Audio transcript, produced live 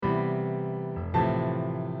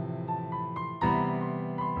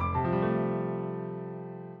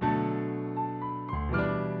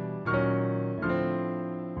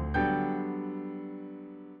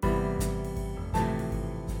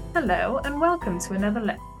Hello and welcome to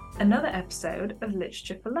another episode of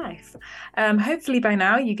Literature for Life. Hopefully by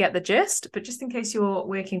now you get the gist, but just in case you're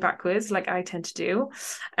working backwards, like I tend to do,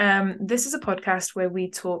 this is a podcast where we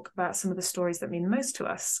talk about some of the stories that mean most to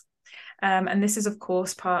us. And this is, of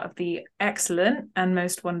course, part of the excellent and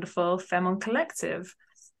most wonderful Femon Collective.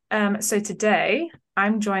 So today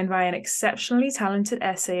I'm joined by an exceptionally talented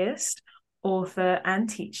essayist, author, and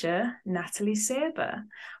teacher, Natalie Serber.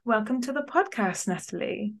 Welcome to the podcast,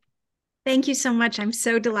 Natalie. Thank you so much. I'm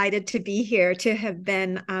so delighted to be here, to have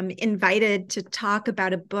been invited to talk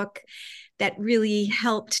about a book that really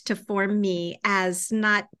helped to form me as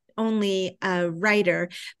not only a writer,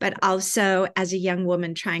 but also as a young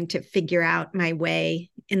woman trying to figure out my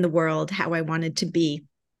way in the world, how I wanted to be.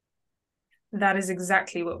 That is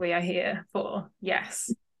exactly what we are here for.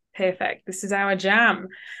 Yes, perfect. This is our jam.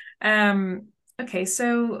 Okay,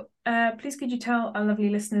 so please could you tell our lovely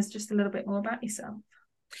listeners just a little bit more about yourself?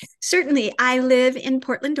 Certainly. I live in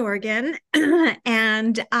Portland, Oregon,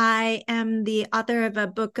 and I am the author of a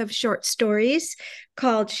book of short stories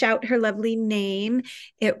called Shout Her Lovely Name.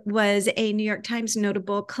 It was a New York Times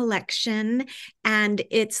notable collection, and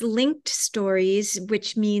it's linked stories,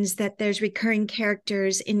 which means that there's recurring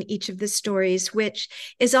characters in each of the stories, which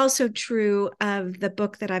is also true of the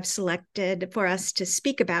book that I've selected for us to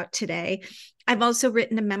speak about today. I've also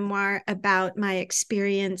written a memoir about my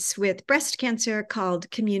experience with breast cancer called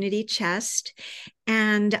Community Chest.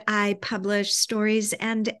 And I publish stories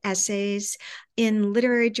and essays in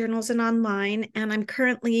literary journals and online. And I'm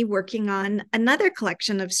currently working on another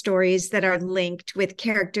collection of stories that are linked with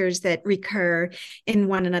characters that recur in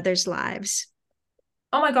one another's lives.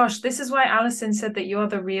 Oh my gosh, this is why Alison said that you're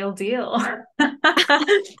the real deal.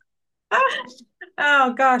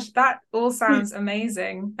 Oh gosh, that all sounds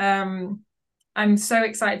amazing. I'm so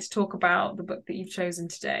excited to talk about the book that you've chosen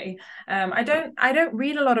today. I don't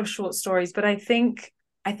read a lot of short stories, but I think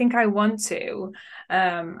I want to.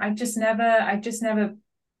 I've just never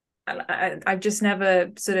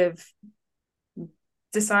sort of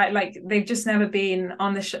decide like they've just never been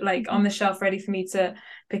on the on the shelf ready for me to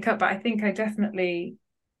pick up. But I think I definitely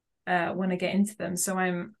want to get into them. So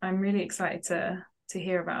I'm really excited to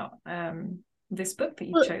hear about this book that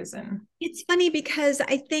you've Well, chosen. it's funny because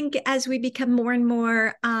I think as we become more and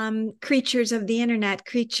more creatures of the internet,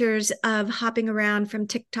 creatures of hopping around from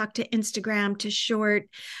TikTok to Instagram to short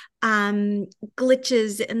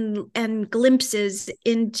glitches and glimpses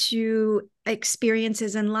into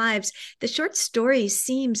experiences and lives, the short story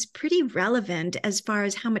seems pretty relevant as far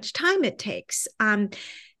as how much time it takes.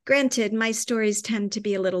 Granted, my stories tend to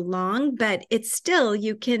be a little long, but it's still,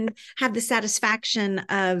 you can have the satisfaction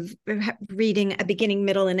of reading a beginning,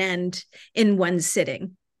 middle, and end in one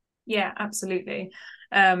sitting. Yeah, absolutely.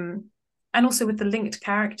 Um, and also with the linked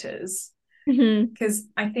characters, Mm-hmm. because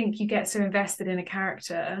I think you get so invested in a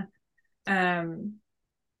character, um,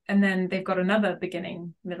 and then they've got another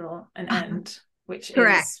beginning, middle, and end, which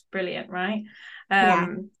Correct. is brilliant, right? Yeah.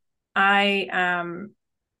 Um, I am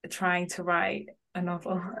trying to write a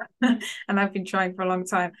novel, and I've been trying for a long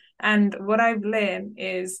time. And what I've learned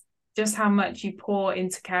is just how much you pour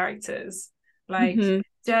into characters, like Mm-hmm.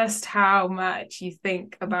 just how much you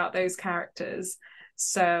think about those characters.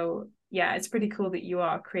 So yeah, it's pretty cool that you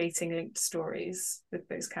are creating linked stories with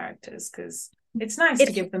those characters because it's nice to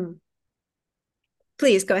It's give them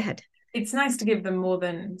Please go ahead. it's nice to give them more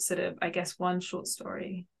than sort of, I guess, one short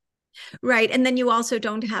story. Right. And then you also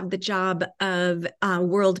don't have the job of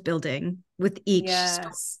world building with each story,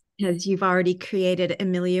 Yes. because you've already created a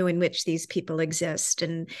milieu in which these people exist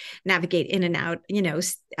and navigate in and out,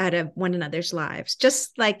 out of one another's lives.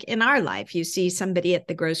 Just like in our life, you see somebody at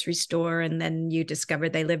the grocery store and then you discover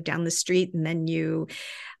they live down the street, and then you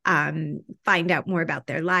find out more about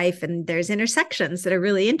their life. And there's intersections that are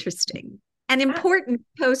really interesting and Ah, important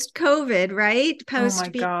post COVID, right? oh my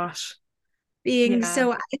Post gosh. being Yeah.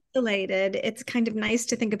 so isolated, it's kind of nice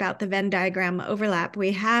to think about the Venn diagram overlap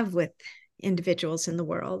we have with individuals in the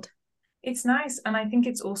world. It's nice. And I think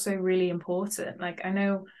it's also really important. Like I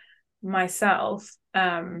know myself,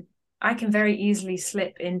 I can very easily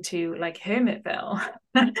slip into like Hermitville,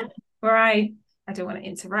 where I don't want to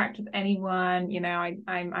interact with anyone.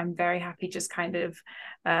 I'm very happy just kind of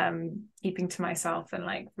keeping to myself and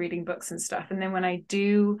like reading books and stuff. And then when I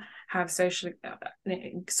do have social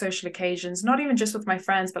occasions, not even just with my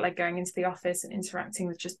friends, but like going into the office and interacting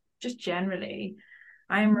with just generally,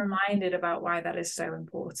 I am reminded about why that is so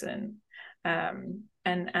important. And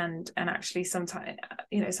actually sometimes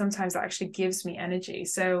sometimes that actually gives me energy.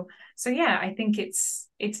 So yeah, I think it's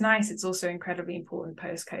nice. It's also incredibly important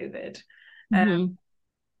post COVID. um Mm-hmm.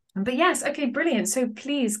 But yes, okay, brilliant. So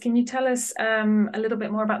please, can you tell us a little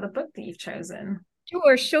bit more about the book that you've chosen?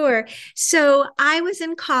 Sure, sure. So I was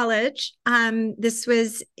in college. I'm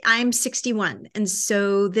 61. And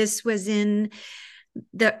so this was in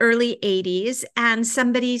the early 80s. And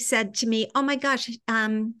somebody said to me, oh my gosh,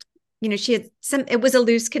 she had it was a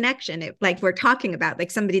loose connection. Like we're talking about, like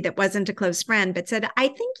somebody that wasn't a close friend, but said, I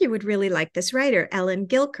think you would really like this writer, Ellen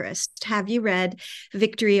Gilchrist. Have you read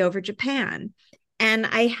Victory Over Japan? And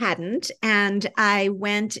I hadn't. And I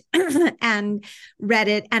went and read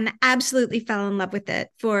it and absolutely fell in love with it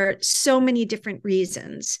for so many different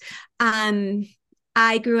reasons. Um,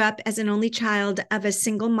 I grew up as an only child of a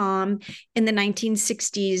single mom in the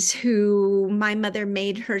 1960s who my mother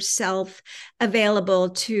made herself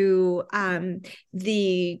available to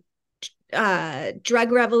the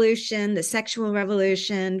drug revolution, the sexual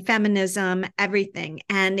revolution, feminism, everything.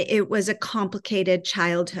 And it was a complicated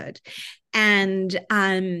childhood. And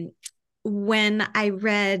when I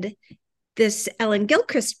read this Ellen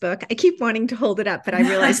Gilchrist book, I keep wanting to hold it up, but I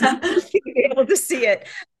realize I'm not be able to see it.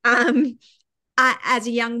 As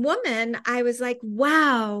a young woman, I was like,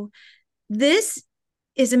 wow, this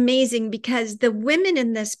is amazing because the women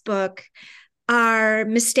in this book are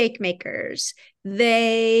mistake makers.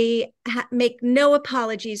 They make no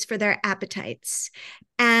apologies for their appetites.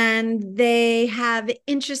 And they have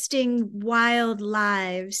interesting, wild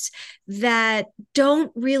lives that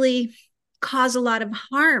don't really cause a lot of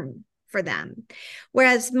harm for them.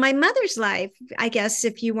 Whereas my mother's life, I guess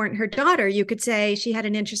if you weren't her daughter, you could say she had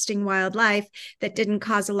an interesting, wild life that didn't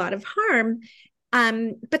cause a lot of harm.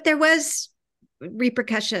 But there was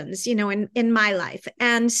repercussions, in my life.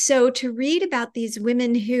 And so to read about these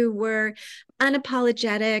women who were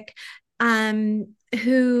unapologetic,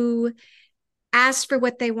 who asked for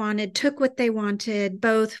what they wanted, took what they wanted,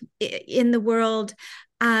 both in the world,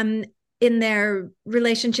 in their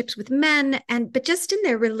relationships with men, but just in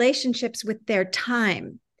their relationships with their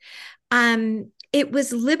time. It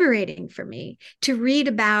was liberating for me to read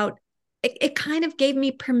about. It kind of gave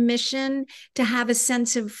me permission to have a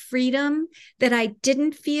sense of freedom that I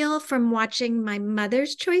didn't feel from watching my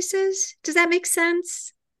mother's choices. Does that make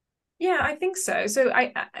sense? Yeah, I think so. So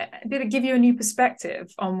did it give you a new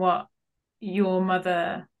perspective on what your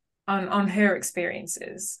mother on her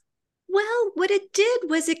experiences? Well, what it did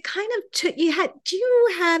was it kind of took do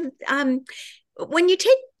you have when you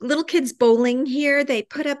take little kids bowling here, they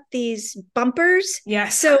put up these bumpers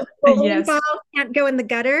Yes. so bowling Yes. ball can't go in the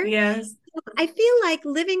gutter. Yes. I feel like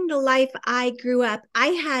living the life I grew up, I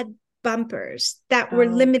had bumpers that were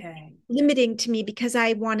Okay. limiting to me because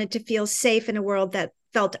I wanted to feel safe in a world that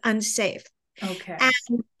felt unsafe. Okay.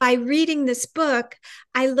 And by reading this book,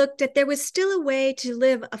 I looked at there was still a way to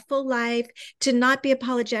live a full life, to not be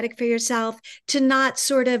apologetic for yourself, to not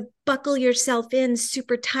sort of buckle yourself in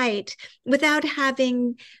super tight without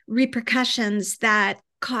having repercussions that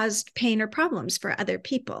caused pain or problems for other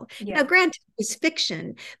people. Now, Yeah. granted, it was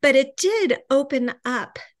fiction, but it did open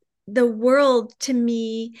up the world to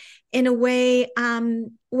me in a way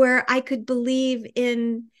where I could believe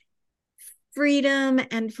in freedom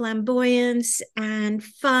and flamboyance and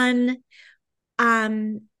fun,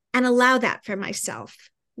 and allow that for myself.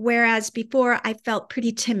 Whereas before I felt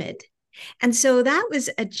pretty timid. And so that was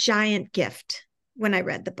a giant gift when I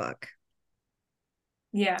read the book.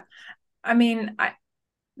 Yeah. I mean,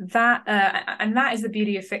 and that is the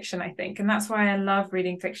beauty of fiction, I think, and that's why I love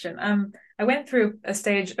reading fiction. I went through a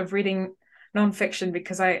stage of reading nonfiction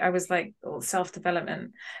because I was like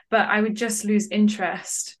self-development, but I would just lose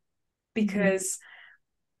interest because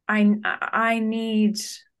I need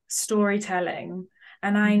storytelling,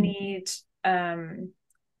 and I need and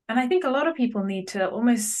I think a lot of people need to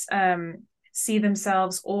almost see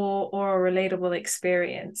themselves or a relatable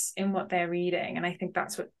experience in what they're reading, and I think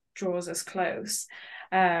that's what draws us close.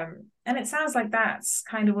 And it sounds like that's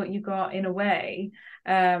kind of what you got in a way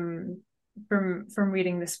from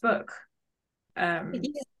reading this book. Yeah.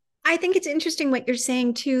 I think it's interesting what you're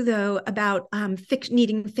saying too, though, about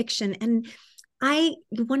needing fiction. And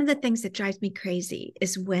one of the things that drives me crazy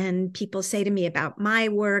is when people say to me about my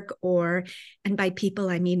work, and by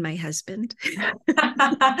people, I mean my husband.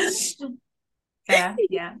 Yeah,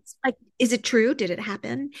 yeah. Like, is it true? Did it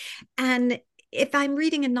happen? And if I'm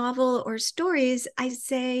reading a novel or stories, I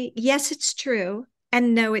say, yes, it's true.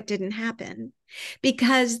 And no, it didn't happen,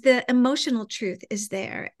 because the emotional truth is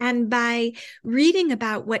there. And by reading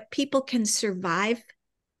about what people can survive,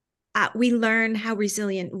 we learn how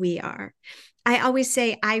resilient we are. I always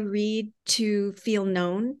say I read to feel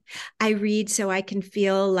known. I read so I can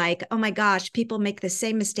feel like, oh my gosh, people make the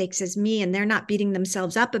same mistakes as me and they're not beating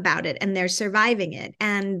themselves up about it and they're surviving it.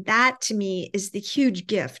 And that to me is the huge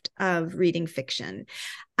gift of reading fiction.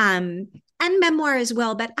 And memoir as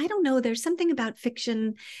well. But I don't know, there's something about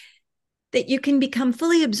fiction that you can become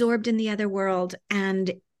fully absorbed in the other world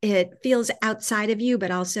and it feels outside of you, but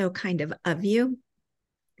also kind of you.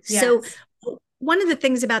 So Yes. one of the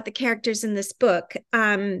things about the characters in this book,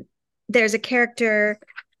 there's a character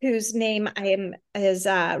whose name is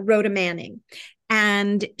Rhoda Manning,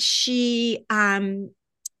 and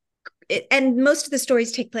and most of the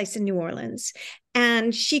stories take place in New Orleans,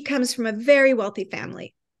 and she comes from a very wealthy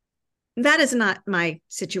family. That is not my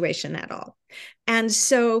situation at all. And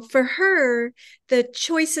so for her, the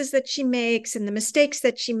choices that she makes and the mistakes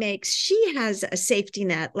that she makes, she has a safety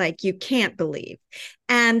net like you can't believe.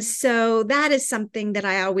 And so that is something that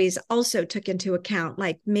I always also took into account.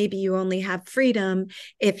 Like maybe you only have freedom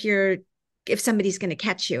if somebody's going to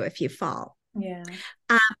catch you if you fall. Yeah.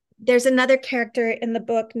 Um, there's another character in the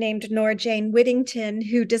book named Nora Jane Whittington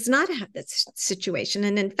who does not have this situation.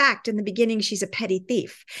 And in fact, in the beginning, she's a petty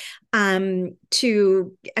thief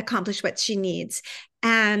to accomplish what she needs.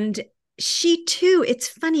 And she too, it's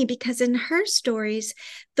funny because in her stories,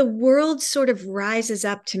 the world sort of rises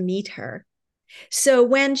up to meet her. So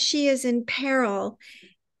when she is in peril,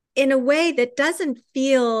 in a way that doesn't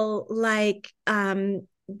feel like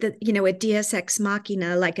a deus ex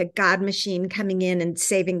machina, like a god machine coming in and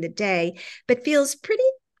saving the day, but feels pretty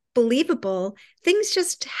believable. Things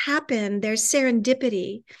just happen. There's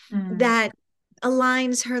serendipity that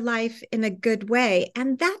aligns her life in a good way.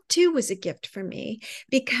 And that too was a gift for me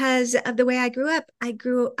because of the way I grew up. I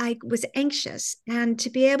was anxious, and to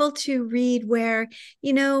be able to read where,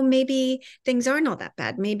 maybe things aren't all that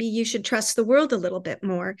bad. Maybe you should trust the world a little bit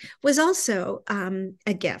more was also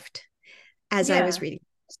a gift as I was Yeah. reading.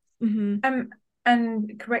 Mm-hmm.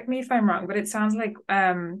 And correct me if I'm wrong, but it sounds like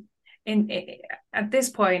at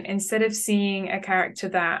this point, instead of seeing a character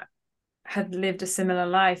that had lived a similar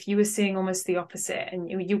life, you were seeing almost the opposite,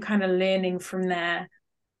 and you kind of learning from their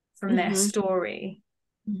story.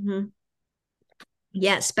 Mm-hmm.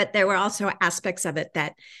 Yes, but there were also aspects of it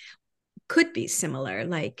that could be similar,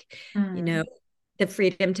 like, the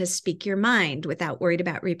freedom to speak your mind without worried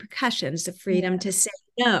about repercussions, the freedom to say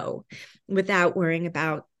no without worrying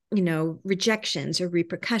about, rejections or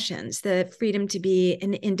repercussions, the freedom to be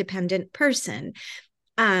an independent person.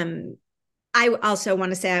 I also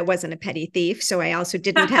want to say I wasn't a petty thief, so I also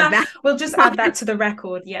didn't have that. We'll just add that to the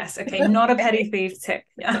record. Yes. Okay. Not a petty thief tip.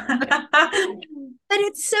 Yeah. But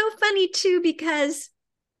it's so funny too, because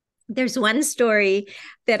there's one story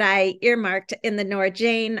that I earmarked in the Nora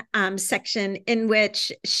Jane section in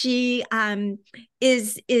which she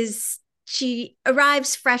she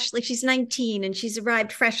arrives freshly. She's 19 and she's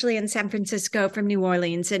arrived freshly in San Francisco from New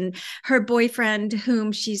Orleans, and her boyfriend,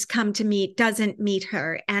 whom she's come to meet, doesn't meet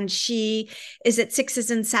her. And she is at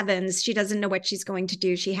sixes and sevens. She doesn't know what she's going to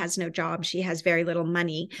do. She has no job. She has very little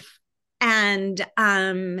money. And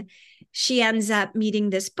she ends up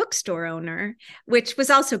meeting this bookstore owner, which was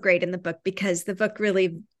also great in the book because the book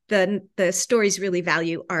really, the stories really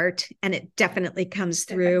value art, and it definitely comes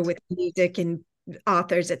through with music and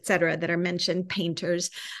authors, et cetera, that are mentioned, painters.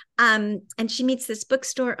 And she meets this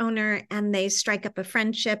bookstore owner and they strike up a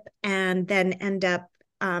friendship and then end up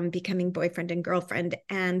becoming boyfriend and girlfriend.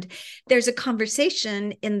 And there's a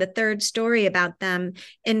conversation in the third story about them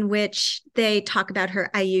in which they talk about her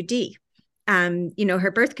IUD.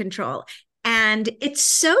 Her birth control. And it's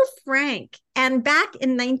so frank. And back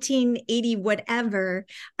in 1980, whatever,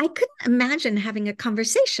 I couldn't imagine having a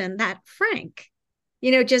conversation that frank,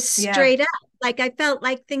 just straight up. Like I felt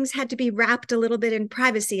like things had to be wrapped a little bit in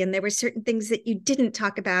privacy. And there were certain things that you didn't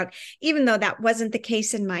talk about, even though that wasn't the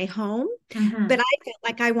case in my home. But I felt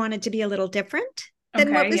like I wanted to be a little different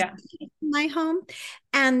than what was in my home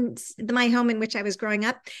and my home in which I was growing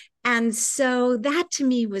up. And so that to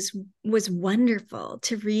me was wonderful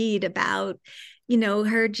to read about,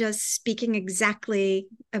 her just speaking exactly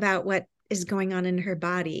about what is going on in her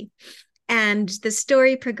body. And the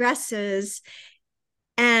story progresses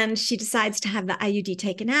and she decides to have the IUD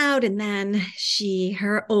taken out. And then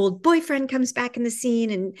her old boyfriend comes back in the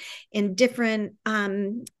scene, and in different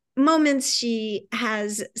moments she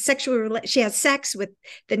has sex with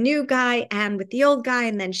the new guy and with the old guy,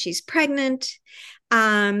 and then she's pregnant.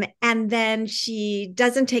 And then she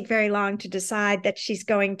doesn't take very long to decide that she's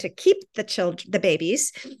going to keep the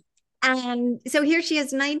babies. And so here she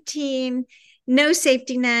is, 19, no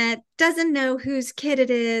safety net, doesn't know whose kid it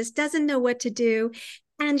is, doesn't know what to do.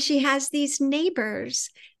 And she has these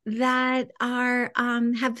neighbors that are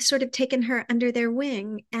have sort of taken her under their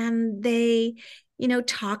wing, and they,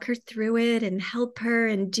 talk her through it and help her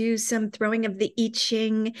and do some throwing of the I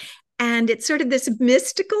Ching. And it's sort of this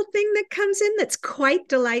mystical thing that comes in that's quite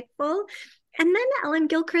delightful. And then Ellen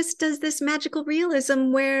Gilchrist does this magical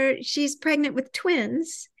realism where she's pregnant with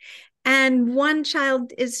twins, and one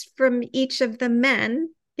child is from each of the men,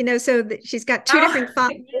 so that she's got two different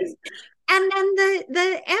fathers. And then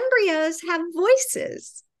the embryos have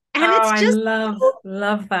voices. And it's I just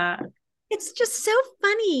love that. It's just so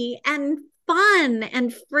funny and fun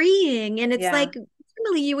and freeing. And it's like,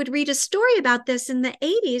 normally you would read a story about this in the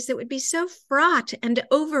 80s that would be so fraught and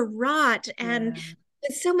overwrought and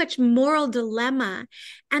with so much moral dilemma.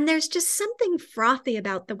 And there's just something frothy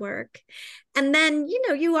about the work. And then,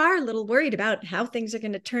 you are a little worried about how things are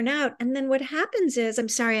going to turn out. And then what happens is, I'm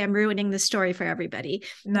sorry, I'm ruining the story for everybody,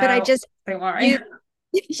 no, but I just don't worry.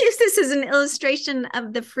 use this as an illustration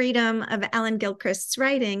of the freedom of Ellen Gilchrist's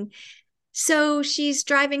writing. So she's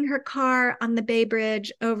driving her car on the Bay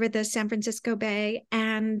Bridge over the San Francisco Bay,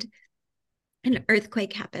 and an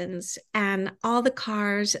earthquake happens, and all the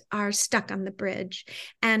cars are stuck on the bridge,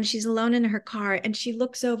 and she's alone in her car, and she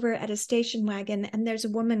looks over at a station wagon, and there's a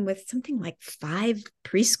woman with something like 5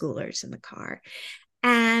 preschoolers in the car,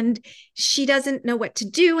 and she doesn't know what to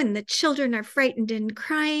do, and the children are frightened and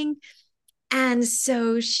crying. And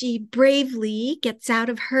so she bravely gets out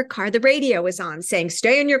of her car. The radio is on saying,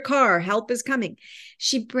 "Stay in your car, help is coming."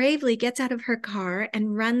 She bravely gets out of her car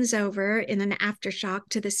and runs over in an aftershock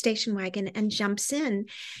to the station wagon and jumps in.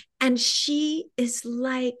 And she is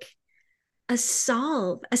like a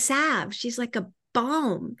salve. She's like a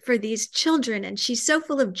balm for these children, and she's so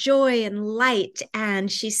full of joy and light,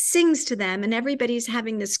 and she sings to them, and everybody's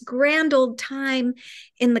having this grand old time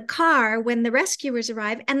in the car when the rescuers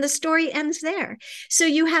arrive, and the story ends there. So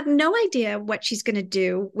you have no idea what she's going to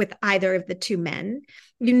do with either of the two men.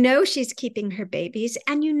 She's keeping her babies,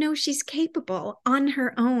 and she's capable on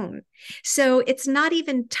her own. So it's not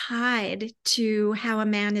even tied to how a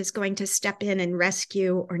man is going to step in and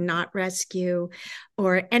rescue or not rescue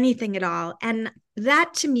or anything at all. And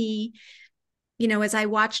that, to me, as I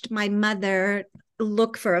watched my mother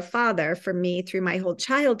look for a father for me through my whole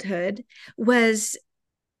childhood, was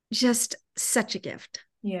just such a gift.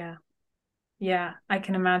 Yeah, I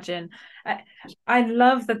can imagine. I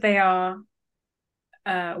love that they are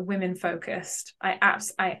women focused.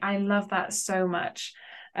 I love that so much,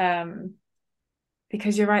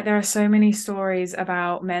 because you're right, there are so many stories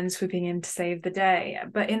about men swooping in to save the day,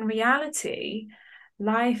 but in reality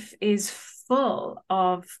life is full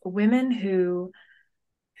of women who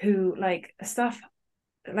like stuff,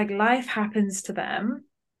 like life happens to them,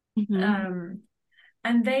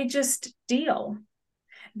 and they just figure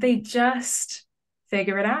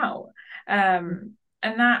it out. And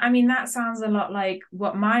that sounds a lot like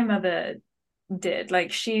what my mother did.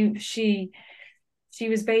 Like she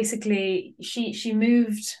was basically, she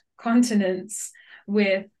moved continents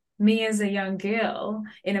with me as a young girl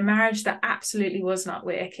in a marriage that absolutely was not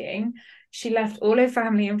working. She left all her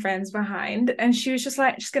family and friends behind, and she was just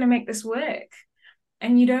like, just going to make this work.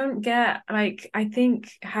 And you don't get, like, I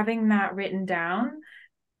think having that written down,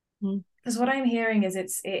 because what I'm hearing is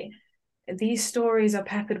these stories are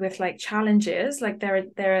peppered with like challenges. Like there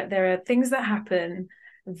are things that happen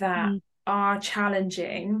that are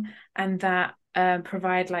challenging and that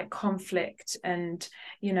provide like conflict, and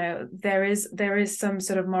there is some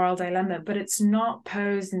sort of moral dilemma, but it's not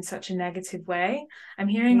posed in such a negative way. I'm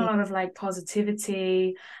hearing a lot of like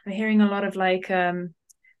positivity. I'm hearing a lot of like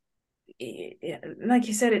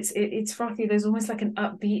you said, it's frothy. There's almost like an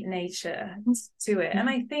upbeat nature to it, and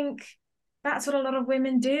I think that's what a lot of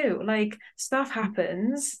women do. Like stuff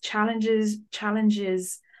happens, challenges,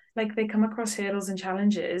 like they come across hurdles and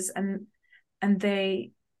challenges, and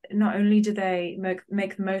they, not only do they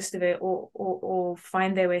make the most of it or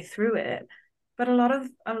find their way through it, but a lot of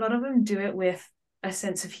them do it with a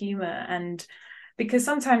sense of humor, and because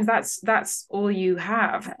sometimes that's all you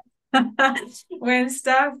have. When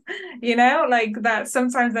stuff, like that,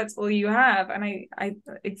 sometimes that's all you have. And I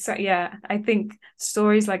think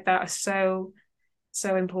stories like that are so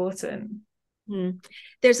important.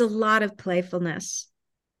 There's a lot of playfulness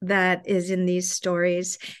that is in these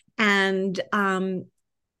stories, and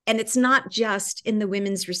and it's not just in the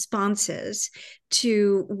women's responses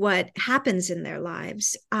to what happens in their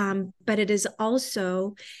lives, but it is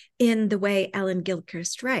also in the way Ellen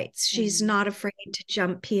Gilchrist writes. She's not afraid to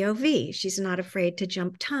jump POV. She's not afraid to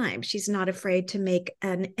jump time. She's not afraid to make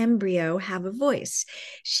an embryo have a voice.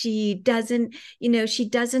 She doesn't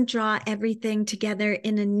draw everything together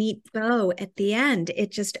in a neat bow at the end.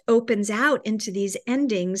 It just opens out into these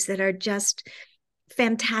endings that are just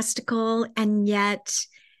fantastical and yet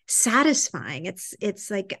satisfying.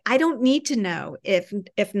 It's like, I don't need to know if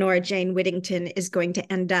Nora Jane Whittington is going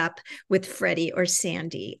to end up with Freddie or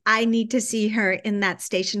Sandy. I need to see her in that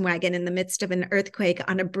station wagon in the midst of an earthquake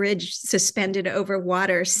on a bridge suspended over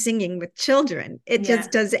water singing with children. It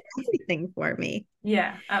just does everything for me.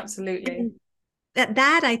 Yeah, absolutely. And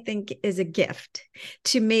that I think is a gift,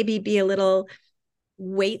 to maybe be a little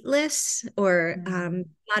weightless or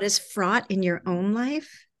not as fraught in your own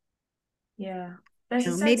life. Yeah. There's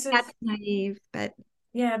a sense maybe that's naive, but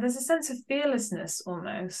yeah, there's a sense of fearlessness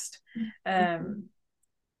almost. And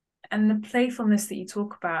the playfulness that you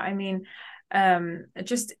talk about. I mean,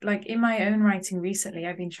 just like in my own writing recently,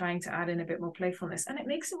 I've been trying to add in a bit more playfulness, and it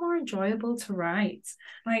makes it more enjoyable to write.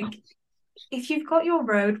 Like, if you've got your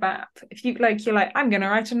roadmap, if you like, you're like, I'm going to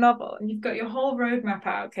write a novel, and you've got your whole roadmap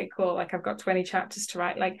out. Okay, cool. Like, I've got 20 chapters to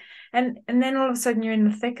write. Like, and then all of a sudden you're in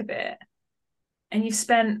the thick of it, and you've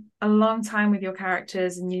spent a long time with your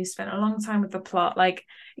characters, and you spent a long time with the plot. Like,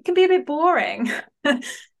 it can be a bit boring.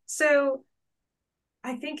 So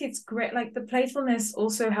I think it's great. Like, the playfulness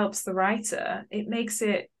also helps the writer. It makes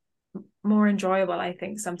it more enjoyable, I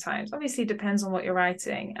think, sometimes. Obviously, it depends on what you're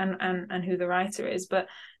writing and who the writer is. But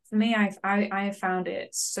for me, I have found it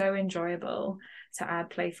so enjoyable to add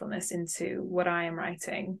playfulness into what I am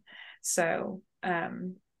writing. So,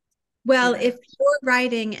 well, if you're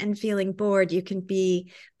writing and feeling bored, you can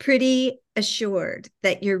be pretty assured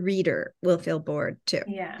that your reader will feel bored too.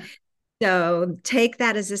 Yeah. So take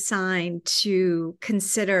that as a sign to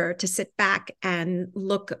consider, to sit back and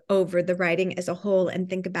look over the writing as a whole and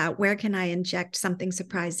think about, where can I inject something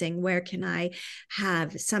surprising? Where can I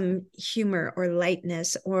have some humor or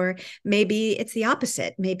lightness? Or maybe it's the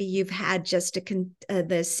opposite. Maybe you've had just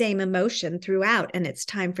the same emotion throughout, and it's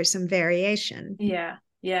time for some variation. Yeah,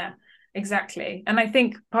 yeah. Exactly. And I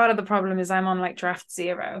think part of the problem is I'm on like draft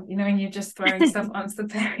 0, and you're just throwing stuff onto the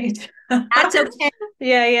page. That's okay.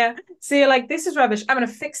 Yeah. So you're like, this is rubbish. I'm going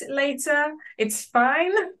to fix it later. It's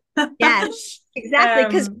fine. Yes, exactly.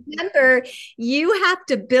 Because remember, you have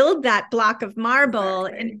to build that block of marble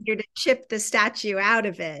in order to chip the statue out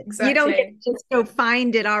of it. Exactly. You don't get to just go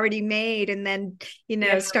find it already made and then,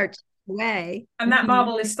 start away. And that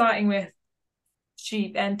marble is starting with,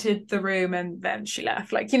 she entered the room and then she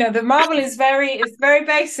left. Like, the marble is very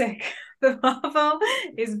basic. The marble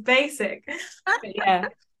is basic. But yeah.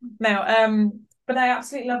 No, but I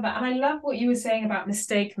absolutely love that. And I love what you were saying about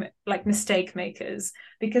mistake makers,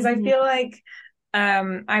 because I feel like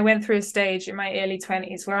I went through a stage in my early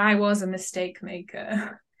 20s where I was a mistake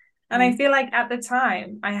maker. And I feel like at the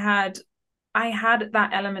time I had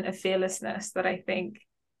that element of fearlessness that I think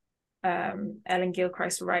Ellen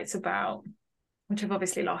Gilchrist writes about, which I've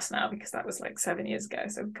obviously lost now because that was like 7 years ago.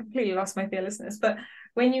 So I've completely lost my fearlessness. But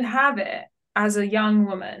when you have it as a young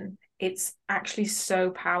woman, it's actually so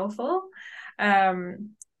powerful.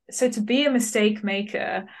 So to be a mistake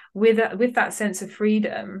maker with that sense of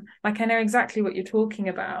freedom, like, I know exactly what you're talking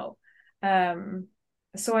about.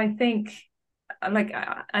 So I think, like,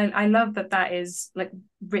 I love that is like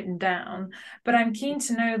written down. But I'm keen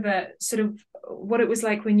to know that sort of what it was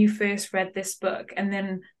like when you first read this book, and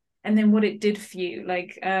then what it did for you,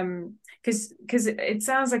 like, because it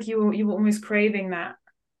sounds like you were almost craving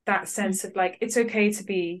that sense of like, it's okay to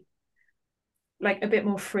be like a bit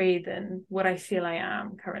more free than what I feel I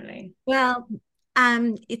am currently. Well,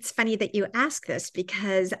 it's funny that you ask this,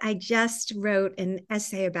 because I just wrote an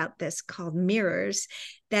essay about this called Mirrors,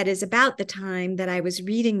 that is about the time that I was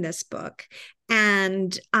reading this book.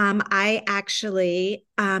 And I actually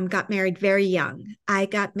got married very young. I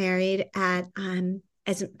got married at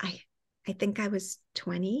I think I was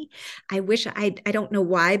 20. I don't know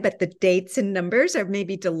why, but the dates and numbers are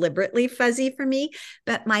maybe deliberately fuzzy for me.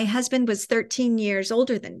 But my husband was 13 years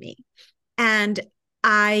older than me. And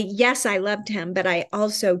I loved him, but I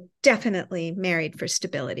also definitely married for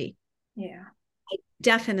stability. Yeah. I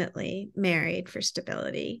definitely married for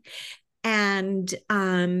stability. And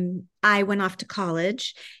I went off to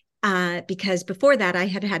college. Because before that, I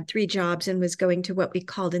had 3 jobs and was going to what we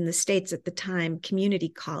called in the States at the time community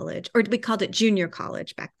college, or we called it junior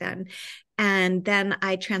college back then. And then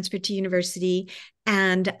I transferred to university,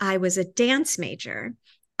 and I was a dance major.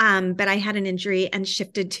 But I had an injury and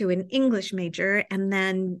shifted to an English major, and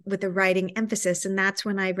then with a writing emphasis. And that's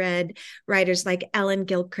when I read writers like Ellen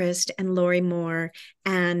Gilchrist and Lori Moore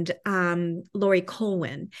and Laurie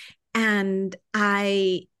Colwin. And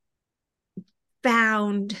I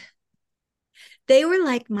found they were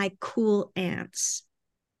like my cool aunts.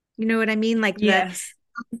 You know what I mean? Like the Yes.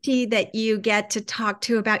 auntie that you get to talk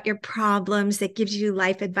to about your problems, that gives you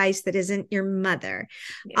life advice that isn't your mother.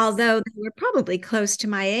 Yes. Although they were probably close to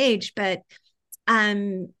my age, but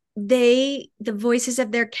the voices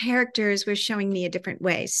of their characters were showing me a different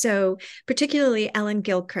way. So particularly Ellen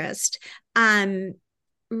Gilchrist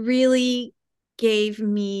really gave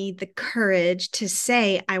me the courage to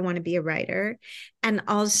say I want to be a writer, and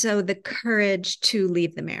also the courage to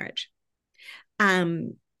leave the marriage.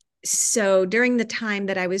 So during the time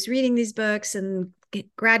that I was reading these books and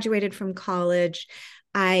graduated from college,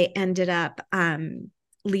 I ended up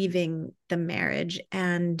leaving the marriage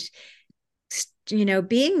and,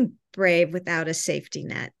 being brave without a safety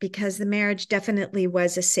net, because the marriage definitely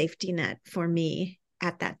was a safety net for me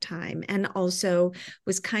at that time, and also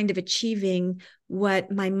was kind of achieving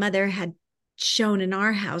what my mother had shown in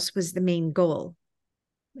our house was the main goal,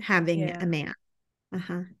 having a man.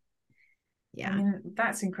 I Yeah. mean,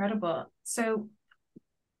 that's incredible. So,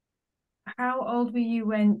 how old were you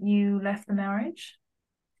when you left the marriage?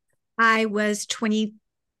 I was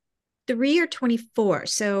 23 or 24.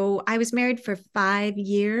 So I was married for 5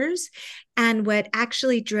 years. And what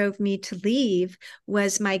actually drove me to leave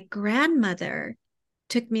was my grandmother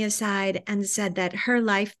took me aside and said that her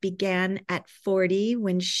life began at 40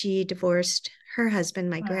 when she divorced her husband,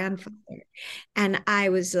 my Wow. grandfather. And I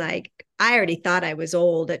was like, I already thought I was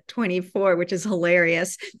old at 24, which is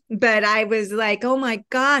hilarious. But I was like, oh my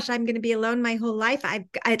gosh, I'm going to be alone my whole life.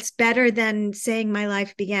 It's better than saying my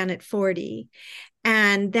life began at 40.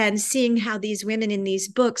 And then seeing how these women in these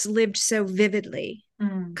books lived so vividly.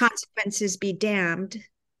 Consequences be damned.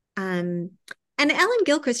 And Ellen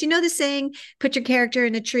Gilchrist, you know the saying, put your character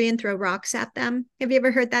in a tree and throw rocks at them? Have you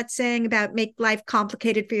ever heard that saying about make life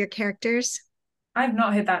complicated for your characters? I've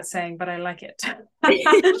not heard that saying, but I like it.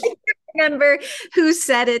 Remember who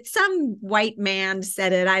said it? Some white man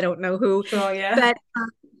said it. I don't know who. Sure, yeah.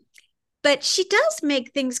 But she does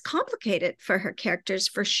make things complicated for her characters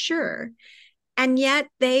for sure. And yet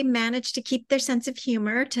they manage to keep their sense of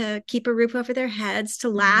humor, to keep a roof over their heads, to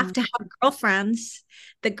laugh, to have girlfriends.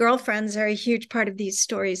 The girlfriends are a huge part of these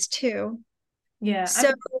stories too. Yeah,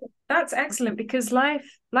 So that's excellent, because life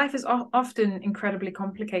is often incredibly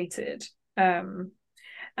complicated. And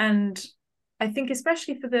I think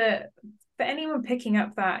especially for anyone picking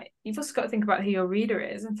up that, you've also got to think about who your reader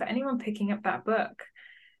is, and for anyone picking up that book,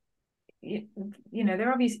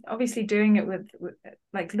 they're obviously doing it with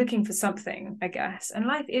like looking for something, I guess, and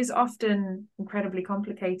life is often incredibly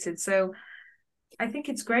complicated. So I think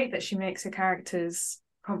it's great that she makes her characters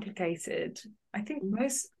complicated. I think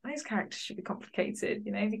most characters should be complicated,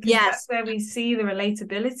 because that's yes, where we see the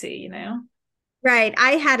relatability. right.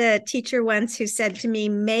 I had a teacher once who said to me,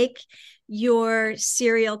 make your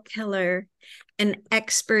serial killer an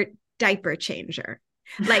expert diaper changer.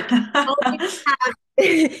 Like always have,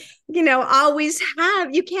 always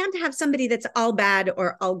have, you can't have somebody that's all bad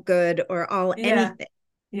or all good or all Yeah, anything,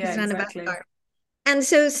 yeah, because none of us exactly. are. And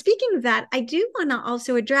so, speaking of that, I do want to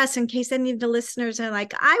also address, in case any of the listeners are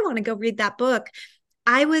like, I want to go read that book.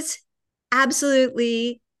 I was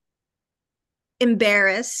absolutely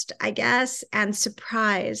embarrassed, I guess, and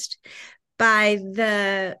surprised by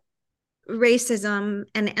the racism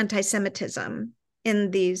and anti-Semitism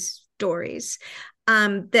in these stories,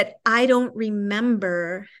 that I don't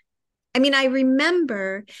remember. I mean, I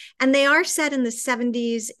remember, and they are set in the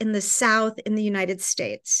 70s in the South in the United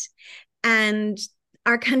States. And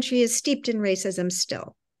our country is steeped in racism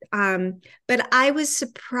still. But I was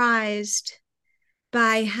surprised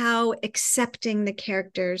by how accepting the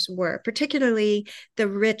characters were, particularly the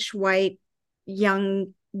rich white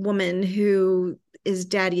young woman who is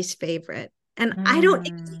daddy's favorite. And I don't,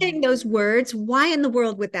 saying those words, why in the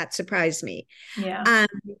world would that surprise me? Yeah.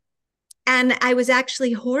 And I was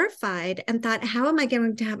actually horrified and thought, how am I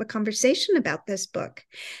going to have a conversation about this book?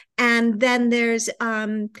 And then there's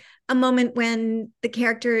a moment when the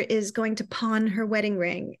character is going to pawn her wedding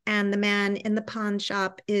ring, and the man in the pawn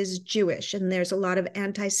shop is Jewish. And there's a lot of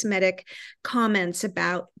anti-Semitic comments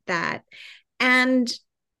about that. And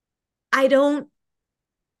I'm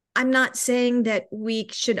not saying that we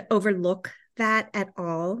should overlook that at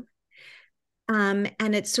all.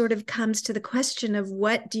 And it sort of comes to the question of,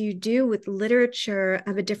 what do you do with literature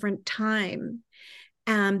of a different time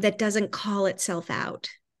that doesn't call itself out?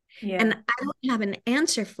 Yeah. And I don't have an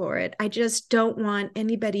answer for it. I just don't want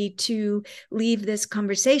anybody to leave this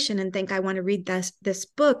conversation and think I want to read this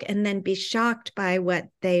book and then be shocked by what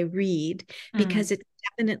they read, because it's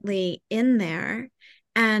definitely in there.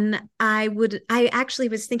 And I actually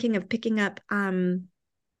was thinking of picking up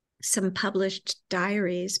some published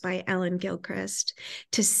diaries by Ellen Gilchrist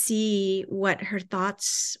to see what her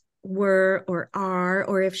thoughts were or are,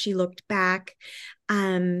 or if she looked back,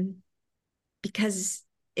 because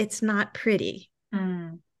it's not pretty.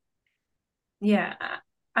 Yeah.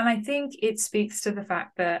 And I think it speaks to the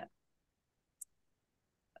fact that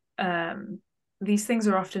these things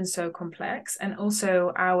are often so complex, and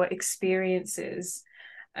also our experiences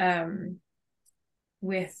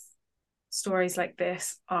with stories like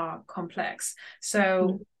this are complex.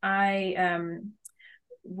 So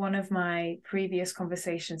one of my previous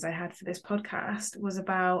conversations I had for this podcast was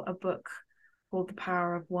about a book called The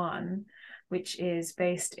Power of One, which is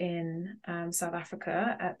based in South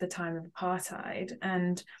Africa at the time of apartheid.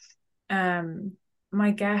 And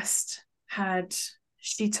my guest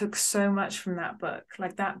she took so much from that book.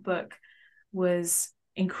 Like, that book was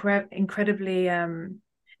incredibly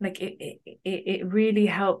like it really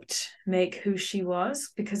helped make who she was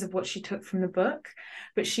because of what she took from the book.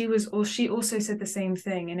 But she also said the same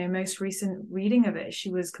thing in her most recent reading of it. She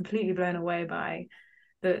was completely blown away by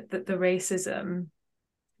the racism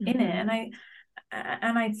in it.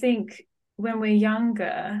 And I think when we're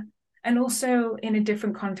younger, and also in a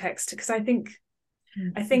different context, because I think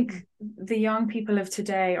the young people of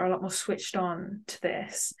today are a lot more switched on to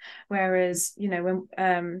this, whereas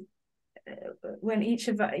when each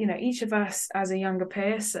of us as a younger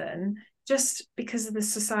person, just because of the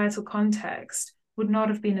societal context, would not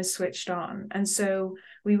have been as switched on, and so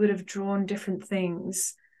we would have drawn different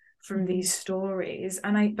things from these stories.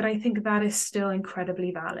 But I think that is still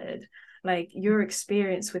incredibly valid. Like, your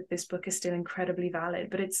experience with this book is still incredibly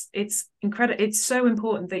valid, but it's incredible. It's so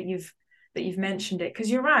important that you've mentioned it,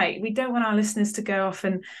 because you're right. We don't want our listeners to go off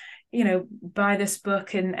and buy this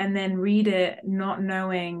book and then read it not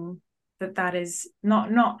knowing that is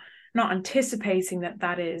not anticipating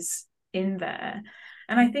that is in there.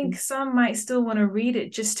 And I think some might still want to read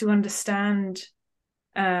it just to understand,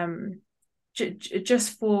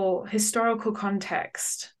 just for historical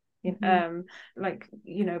context,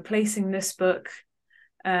 placing this book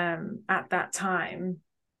at that time.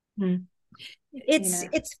 It's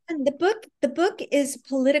the book is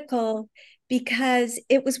political because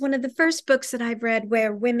it was one of the first books that I've read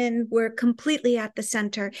where women were completely at the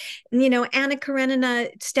center. Anna Karenina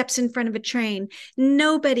steps in front of a train.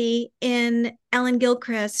 Nobody in Ellen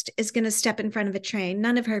Gilchrist is going to step in front of a train.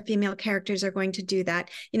 None of her female characters are going to do that.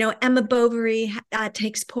 Emma Bovary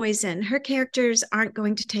takes poison. Her characters aren't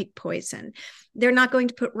going to take poison. They're not going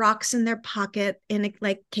to put rocks in their pocket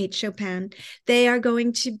like Kate Chopin. They are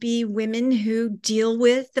going to be women who deal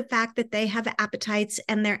with the fact that they have appetites,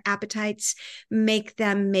 and their appetites make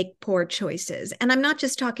them make poor choices. And I'm not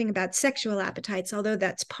just talking about sexual appetites, although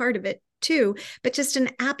that's part of it too, but just an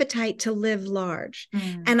appetite to live large.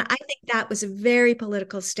 And I think that was a very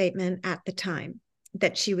political statement at the time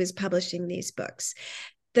that she was publishing these books.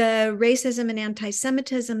 The racism and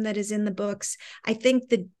anti-Semitism that is in the books, I think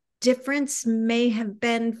the difference may have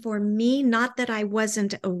been, for me, not that I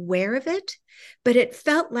wasn't aware of it, but it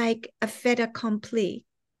felt like a fait accompli.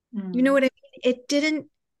 You know what I mean? It didn't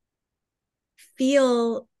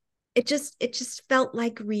feel, it just felt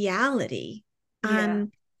like reality.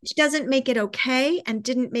 Which doesn't make it okay, and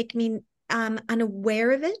didn't make me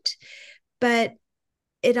unaware of it, but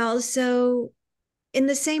it also, in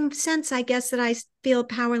the same sense, I guess, that I feel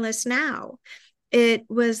powerless now. It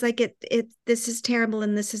was like this is terrible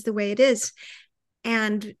and this is the way it is.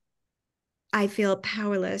 And I feel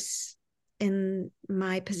powerless in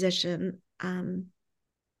my position.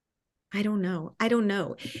 I don't know.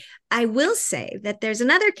 I will say that there's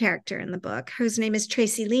another character in the book whose name is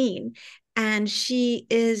Tracy Lean, and she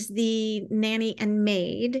is the nanny and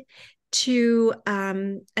maid to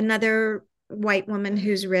another white woman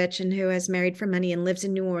who's rich and who has married for money and lives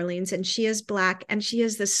in New Orleans. And she is Black, and she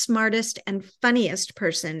is the smartest and funniest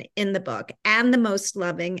person in the book, and the most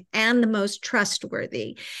loving and the most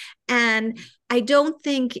trustworthy. And I don't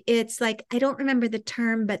think it's like, I don't remember the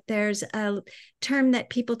term, but there's a term that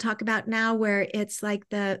people talk about now where it's like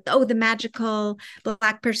the magical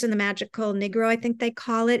Black person, the magical Negro, I think they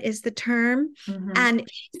call it, is the term. And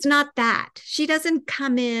it's not that. She doesn't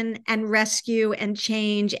come in and rescue and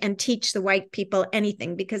change and teach the white people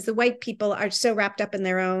anything, because the white people are so wrapped up in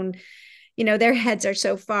their own, their heads are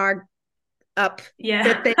so far up that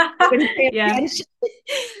Yeah. they wouldn't pay Yeah. attention.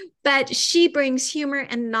 But she brings humor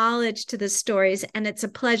and knowledge to the stories, and it's a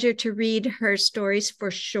pleasure to read her stories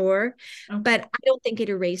for sure. Okay. But I don't think it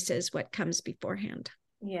erases what comes beforehand.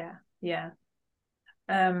 Yeah. Yeah.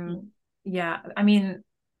 Yeah. I mean,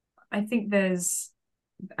 I think there's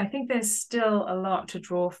still a lot to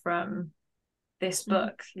draw from this Mm-hmm.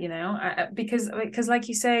 book, because like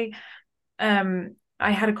you say,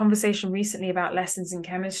 I had a conversation recently about lessons in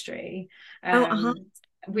chemistry, Oh, uh-huh.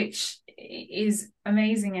 which is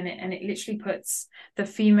amazing in it, and it literally puts the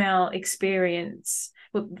female experience,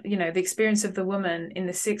 well, the experience of the woman in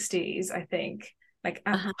the 60s, I think, like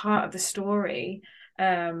at the Uh-huh. heart of the story.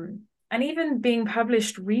 And even being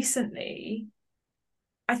published recently,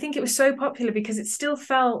 I think it was so popular because it still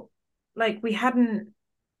felt like we hadn't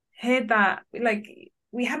heard that, like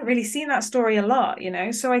we hadn't really seen that story a lot.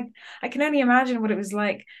 So I can only imagine what it was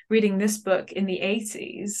like reading this book in the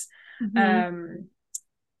 80s, Mm-hmm. um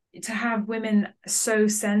to have women so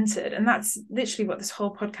centered. And that's literally what this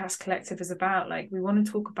whole podcast collective is about. Like, we want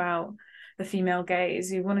to talk about the female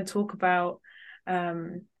gaze, we want to talk about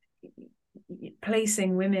um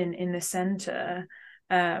placing women in the center,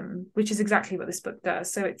 which is exactly what this book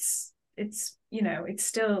does. So it's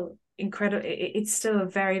still incredible. It's still a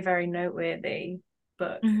very, very noteworthy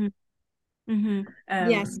book. Mm-hmm. Mm-hmm.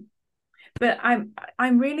 Yes. um but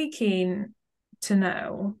I'm really keen to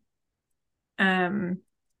know um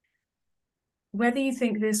whether you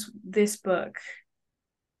think this book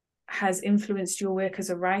has influenced your work as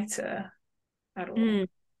a writer at all. Mm.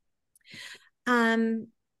 Um,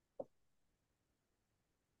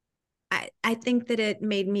 I think that it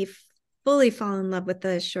made me fully fall in love with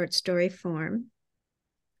the short story form.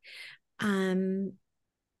 Um,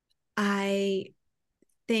 I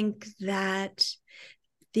think that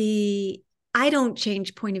the I don't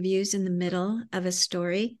change point of views in the middle of a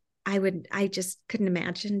story. I just couldn't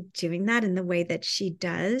imagine doing that in the way that she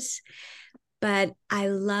does. But I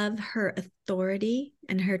love her authority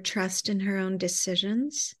and her trust in her own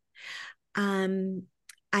decisions. Um,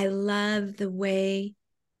 I love the way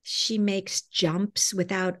she makes jumps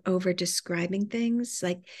without over describing things.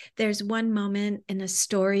 Like, there's one moment in a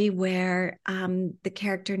story where the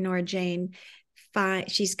character Nora Jane,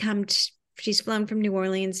 she's flown from New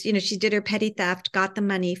Orleans. She did her petty theft, got the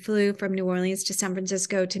money, flew from New Orleans to San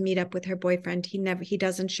Francisco to meet up with her boyfriend. He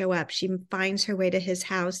doesn't show up. She finds her way to his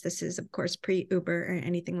house. This is, of course, pre-Uber or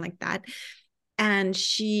anything like that. And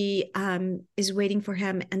she is waiting for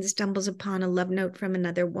him and stumbles upon a love note from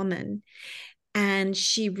another woman. And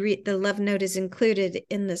the love note is included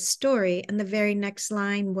in the story. And the very next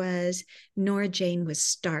line was, Nora Jane was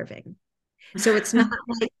starving. So it's not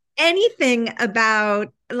like anything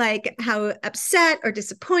about like how upset or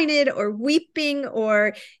disappointed or weeping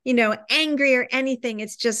or, angry or anything.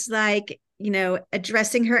 It's just like,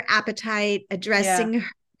 addressing her appetite, Yeah. addressing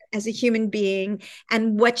her as a human being,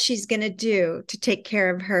 and what she's going to do to take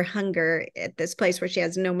care of her hunger at this place where she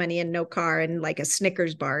has no money and no car and like a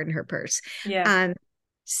Snickers bar in her purse. Yeah. Um,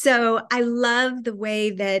 so I love the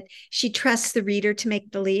way that she trusts the reader to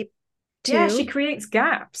make the leap Yeah, she too. creates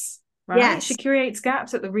gaps, right? She Yes. creates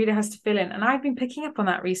gaps that the reader has to fill in. And I've been picking up on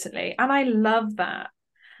that recently. And I love that.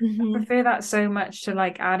 I Mm-hmm. prefer that so much to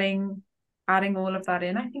like adding all of that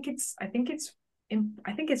in. I think it's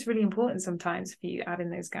really important sometimes for you add in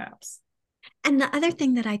those gaps. And the other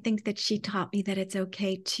thing that I think that she taught me that it's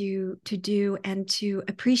okay to do and to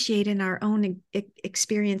appreciate in our own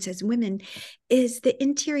experience as women is the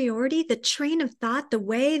interiority, the train of thought, the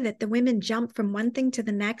way that the women jump from one thing to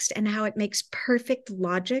the next and how it makes perfect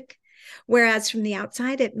logic. Whereas from the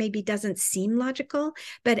outside, it maybe doesn't seem logical,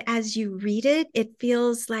 but as you read it, it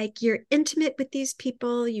feels like you're intimate with these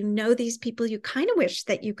people. You know these people. You kind of wish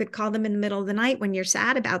that you could call them in the middle of the night when you're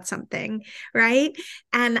sad about something, right?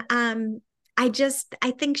 And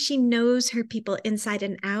I think she knows her people inside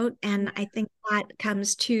and out. And I think that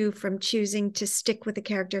comes too from choosing to stick with the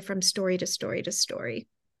character from story to story to story.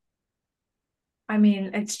 I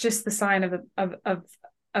mean, it's just the sign of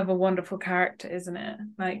a wonderful character, isn't it?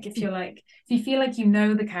 Like, if you feel like you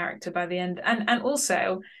know the character by the end, and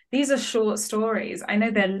also these are short stories. I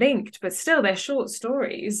know they're linked, but still they're short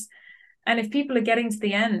stories. And if people are getting to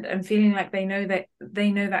the end and feeling like they know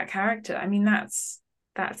that character, I mean, that's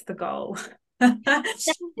the goal.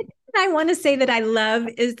 I want to say that I love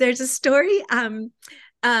is there's a story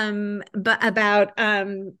but about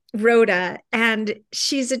Rhoda, and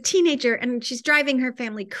she's a teenager and she's driving her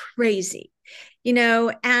family crazy,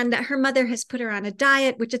 and her mother has put her on a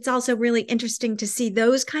diet, which it's also really interesting to see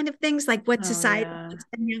those kind of things, like what Oh society yeah. puts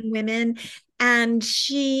on young women. And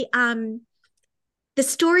the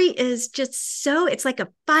story is just so, it's like a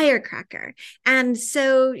firecracker. And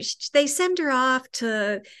so they send her off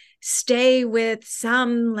to stay with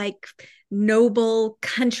some like noble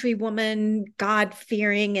countrywoman, God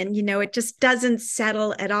fearing, and it just doesn't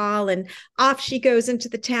settle at all. And off she goes into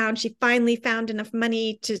the town. She finally found enough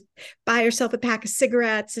money to buy herself a pack of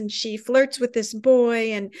cigarettes, and she flirts with this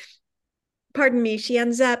boy. And pardon me, she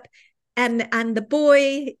ends up, and the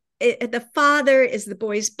boy, the father is the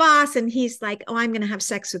boy's boss, and he's like, oh, I'm going to have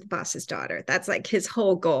sex with the boss's daughter. That's like his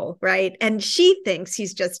whole goal, right? And she thinks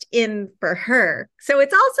he's just in for her. So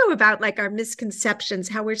it's also about like our misconceptions,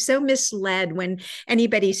 how we're so misled when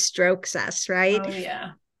anybody strokes us, right? Oh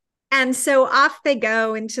yeah. And so off they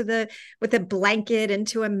go with a blanket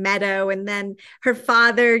into a meadow. And then her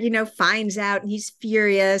father, finds out, and he's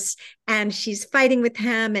furious, and she's fighting with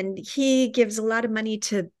him. And he gives a lot of money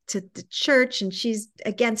to the church, and she's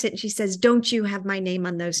against it. And she says, don't you have my name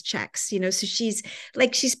on those checks? So she's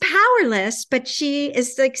powerless, but she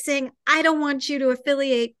is like saying, I don't want you to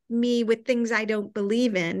affiliate me with things I don't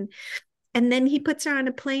believe in. And then he puts her on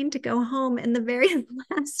a plane to go home. And the very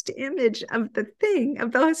last image of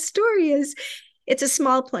the story is, it's a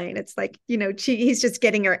small plane. It's like, he's just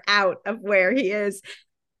getting her out of where he is.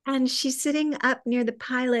 And she's sitting up near the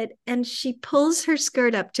pilot, and she pulls her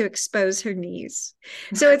skirt up to expose her knees.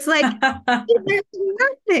 So it's like, she learned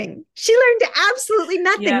nothing. She learned absolutely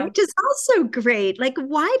nothing, Yeah. which is also great. Like,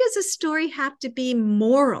 why does a story have to be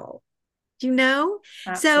moral?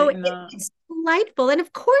 Absolutely So not. it's delightful. And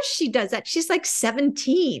of course she does that. She's like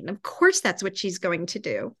 17. Of course that's what she's going to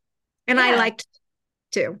do. And I liked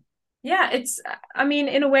to. Yeah, I mean,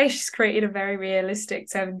 in a way, she's created a very realistic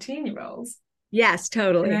 17-year-old. Yes,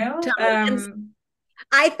 totally. Totally.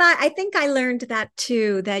 I think I learned that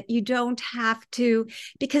too, that you don't have to,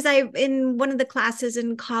 because in one of the classes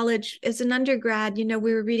in college as an undergrad,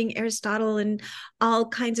 we were reading Aristotle and all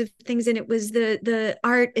kinds of things. And it was the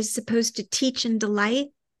art is supposed to teach and delight.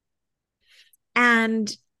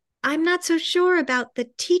 And I'm not so sure about the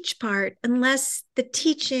teach part, unless the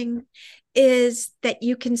teaching is that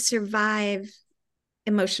you can survive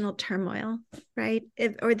emotional turmoil, right?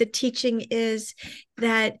 Or the teaching is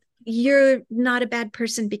that you're not a bad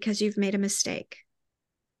person because you've made a mistake.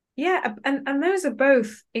 Yeah, and those are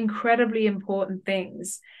both incredibly important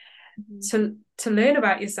things to learn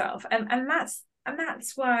about yourself. And that's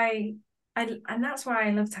why I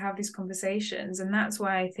love to have these conversations. And that's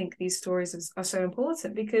why I think these stories are so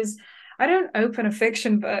important, because I don't open a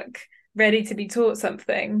fiction book ready to be taught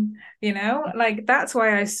something, like that's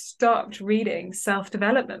why I stopped reading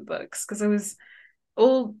self-development books, because I was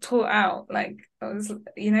all taught out. Like I was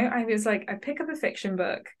like, I pick up a fiction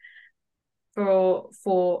book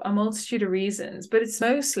for a multitude of reasons, but it's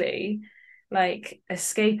mostly like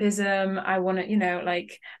escapism. I want to,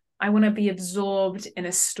 like I want to be absorbed in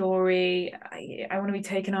a story. I want to be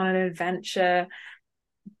taken on an adventure.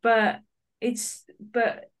 But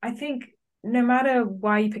I think no matter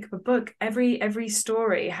why you pick up a book, every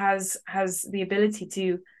story has the ability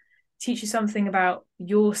to teach you something about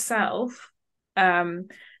yourself.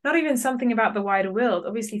 Not even something about the wider world.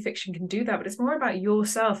 Obviously fiction can do that, but it's more about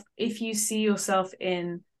yourself. If you see yourself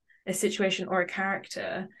in a situation or a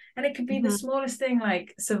character, and it could be the smallest thing,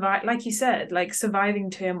 like survive, like you said, like surviving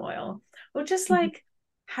turmoil, or just like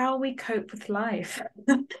how we cope with life.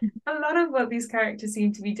 A lot of what these characters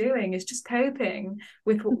seem to be doing is just coping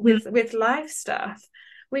with life stuff,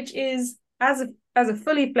 which is, as a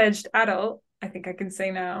fully fledged adult, I think I can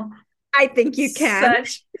say now, I think you can.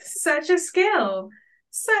 Such a skill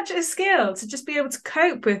to just be able to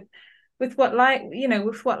cope with what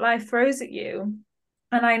life throws at you.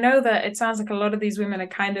 And I know that it sounds like a lot of these women are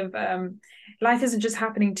kind of life isn't just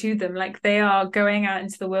happening to them, like they are going out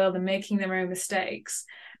into the world and making their own mistakes.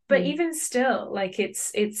 But even still, like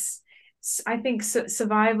it's I think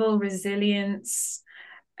survival, resilience,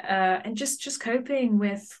 and just coping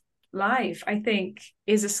with life, I think,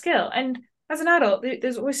 is a skill. And as an adult,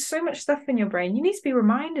 there's always so much stuff in your brain. You need to be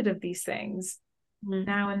reminded of these things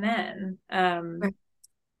now and then.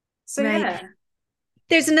 So right. yeah.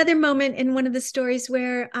 There's another moment in one of the stories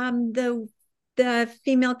where the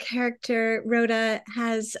female character Rhoda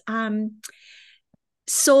has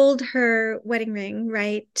sold her wedding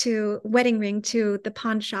ring to the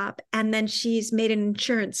pawn shop, and then she's made an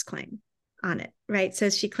insurance claim on it, right? So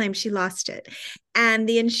she claims she lost it, and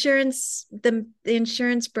the insurance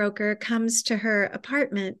broker comes to her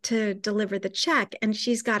apartment to deliver the check, and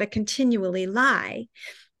she's got to continually lie,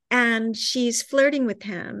 and she's flirting with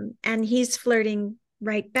him, and he's flirting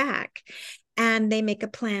right back. and they make a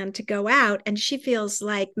plan to go out. And she feels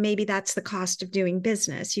like maybe that's the cost of doing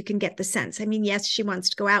business. You can get the sense. I mean, yes, she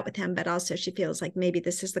wants to go out with him, but also she feels like maybe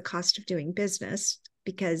this is the cost of doing business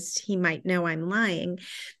because he might know I'm lying.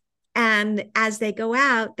 And as they go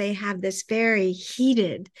out, they have this very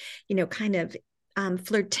heated, kind of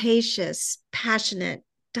flirtatious, passionate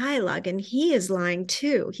dialogue. And he is lying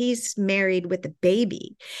too. He's married with a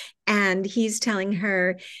baby, and he's telling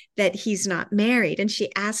her that he's not married. And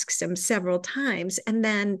she asks him several times. And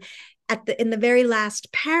then in the very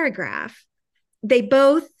last paragraph, they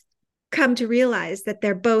both come to realize that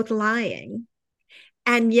they're both lying.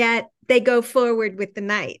 And yet they go forward with the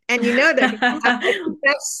night. And they're going to have the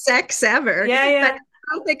best sex ever. Yeah. But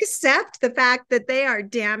both accept the fact that they are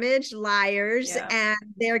damaged liars, and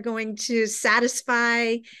they're going to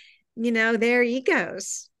satisfy, their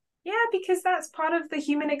egos. Yeah, because that's part of the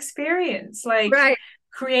human experience. Like, right.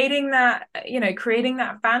 creating that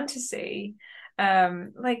fantasy.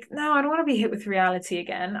 Like, no, I don't want to be hit with reality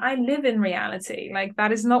again. I live in reality. Like,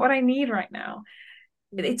 that is not what I need right now.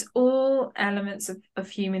 It's all elements of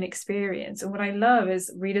human experience. And what I love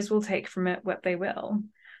is readers will take from it what they will.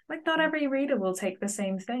 Like, not every reader will take the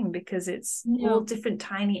same thing, because it's all different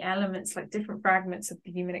tiny elements, like different fragments of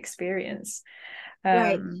the human experience.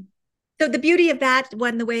 Right. So the beauty of that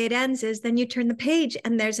one, the way it ends, is then you turn the page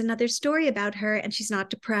and there's another story about her, and she's not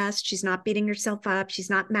depressed. She's not beating herself up. She's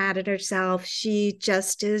not mad at herself. She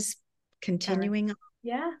just is continuing on.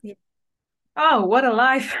 Yeah. Oh, what a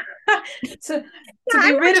life. to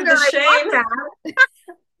be rid of the shame.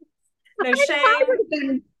 No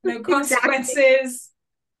shame, no consequences,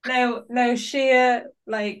 no sheer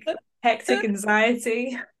like hectic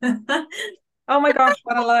anxiety. Oh my gosh,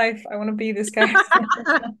 what a life. I want to be this guy.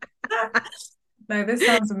 No, this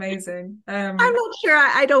sounds amazing. I'm not sure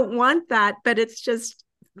I don't want that, but it's just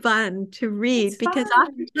fun to read, because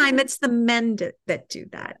oftentimes it's the men that do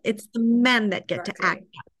that. It's the men that get to act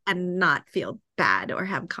and not feel bad or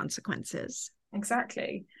have consequences.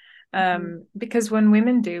 Exactly. Because when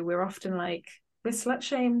women do, we're often like, we're slut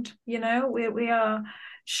shamed, we are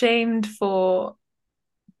shamed for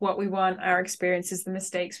what we want, our experiences, the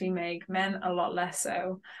mistakes we make. Men a lot less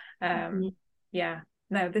so. Yeah,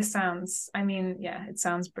 no, this sounds, it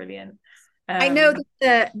sounds brilliant. I know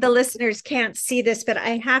that the listeners can't see this, but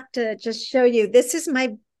I have to just show you. This is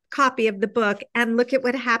my copy of the book, and look at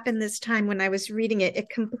what happened this time when I was reading it. It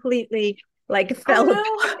completely fell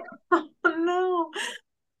apart. Oh no.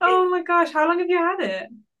 Oh my gosh, how long have you had it?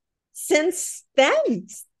 Since then.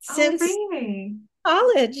 Since really?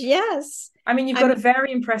 College, yes. You've got a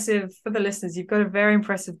very impressive, for the listeners, you've got a very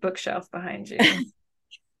impressive bookshelf behind you.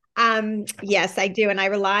 Yes, I do, and I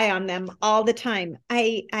rely on them all the time.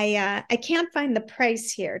 I can't find the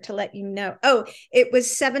price here to let you know. Oh, it was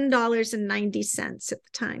 $7.90 at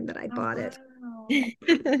the time that I bought it.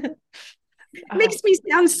 Makes me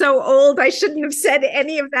sound so old. I shouldn't have said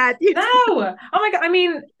any of that. No. Oh my God.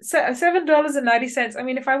 So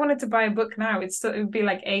 $7.90. If I wanted to buy a book now, it would be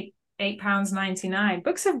like £8.99.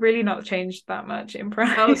 Books have really not changed that much in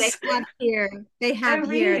price. Oh, they have here. They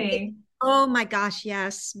have here. Really? Oh my gosh,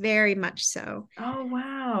 yes, very much so. Oh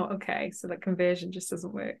wow. Okay, so the conversion just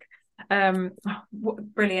doesn't work.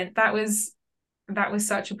 Brilliant. That was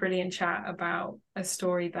such a brilliant chat about a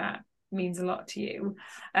story that means a lot to you.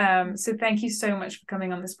 So thank you so much for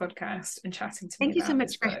coming on this podcast and chatting to me. Thank you so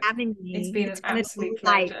much for having me. It's been an absolute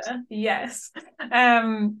pleasure. Yes.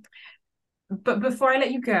 But before I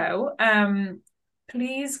let you go,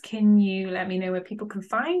 please, can you let me know where people can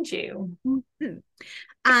find you?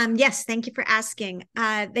 Yes, thank you for asking.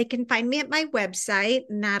 They can find me at my website,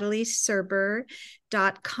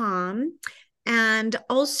 natalieserber.com. And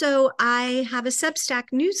also, I have a Substack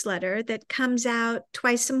newsletter that comes out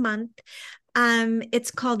twice a month.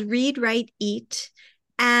 It's called Read, Write, Eat.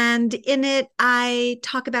 And in it, I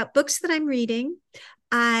talk about books that I'm reading.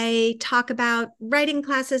 I talk about writing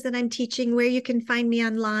classes that I'm teaching, where you can find me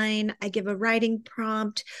online. I give a writing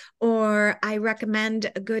prompt, or I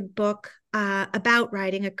recommend a good book about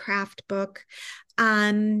writing, a craft book,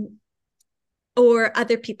 or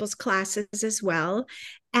other people's classes as well.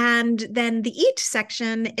 And then the eat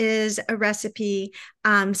section is a recipe,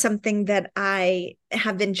 something that I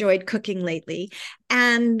have enjoyed cooking lately.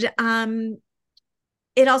 And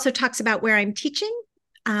it also talks about where I'm teaching.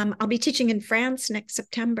 I'll be teaching in France next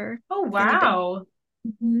September. Oh, wow.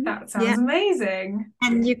 That sounds amazing.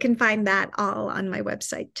 And you can find that all on my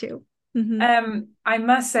website too. I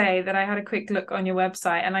must say that I had a quick look on your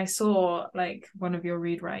website and I saw one of your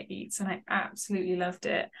Read, Write, Eats, and I absolutely loved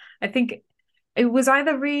it. I think it was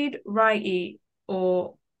either Read, Write, Eat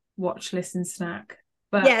or Watch, Listen, Snack.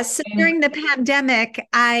 But Yes. So during the pandemic,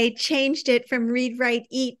 I changed it from read, write,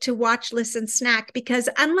 eat to watch, listen, snack, because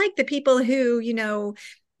unlike the people who,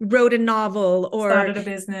 wrote a novel or started a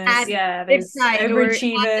business, add yeah, right, those or added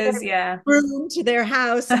overachievers, a yeah. room to their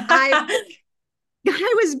house, I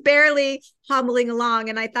was barely hobbling along,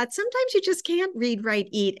 and I thought sometimes you just can't read, write,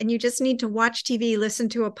 eat, and you just need to watch TV, listen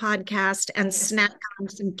to a podcast, and snack on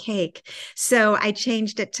some cake. So I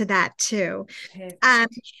changed it to that too. Um,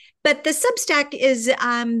 but the Substack is the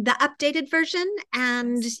updated version,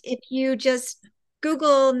 and if you just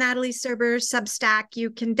Google Natalie Serber Substack,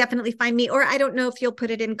 you can definitely find me. Or I don't know if you'll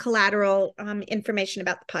put it in collateral information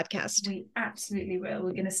about the podcast. We absolutely will.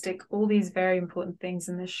 We're going to stick all these very important things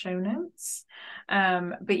in the show notes.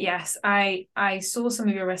 But yes, I saw some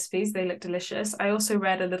of your recipes. They look delicious. I also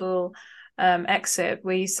read a little excerpt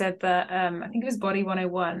where you said that I think it was Body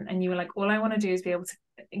 101, and you were like, all I want to do is be able to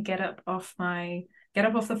get up off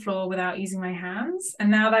the floor without using my hands.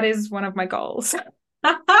 And now that is one of my goals.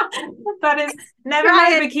 That is never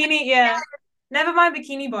mind bikini. Yeah. Never mind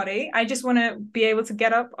bikini body. I just want to be able to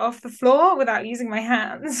get up off the floor without using my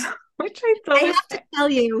hands, which I thought I have to tell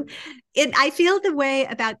you, I feel the way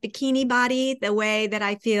about bikini body, the way that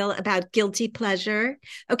I feel about guilty pleasure.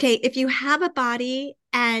 Okay, if you have a body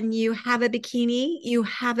and you have a bikini, you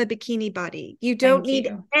have a bikini body. You don't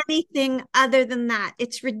need anything other than that.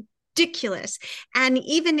 It's ridiculous. And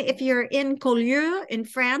even if you're in Collioure in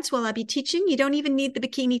France, while I'll be teaching, you don't even need the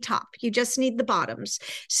bikini top. You just need the bottoms.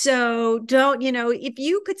 So don't, if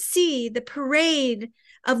you could see the parade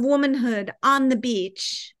of womanhood on the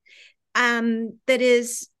beach,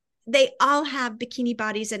 they all have bikini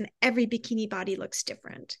bodies, and every bikini body looks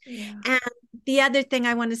different. Yeah. And the other thing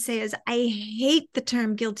I want to say is I hate the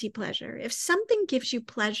term guilty pleasure. If something gives you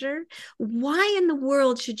pleasure, why in the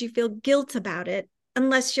world should you feel guilt about it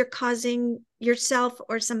unless you're causing yourself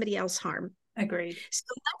or somebody else harm? Agreed. So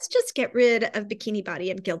let's just get rid of bikini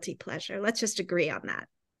body and guilty pleasure. Let's just agree on that.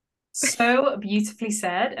 So beautifully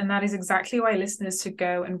said. And that is exactly why listeners should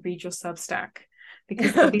go and read your Substack,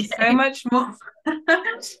 because there'll be so much more.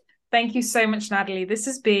 Thank you so much, Natalie. This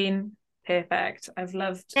has been perfect. I've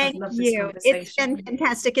loved this conversation. It's been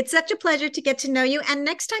fantastic. It's such a pleasure to get to know you. And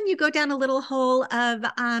next time you go down a little hole of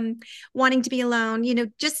wanting to be alone,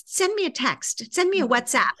 just send me a text, send me a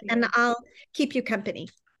WhatsApp, and I'll keep you company.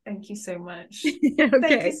 Thank you so much. Okay.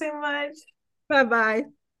 Thank you so much. Bye-bye.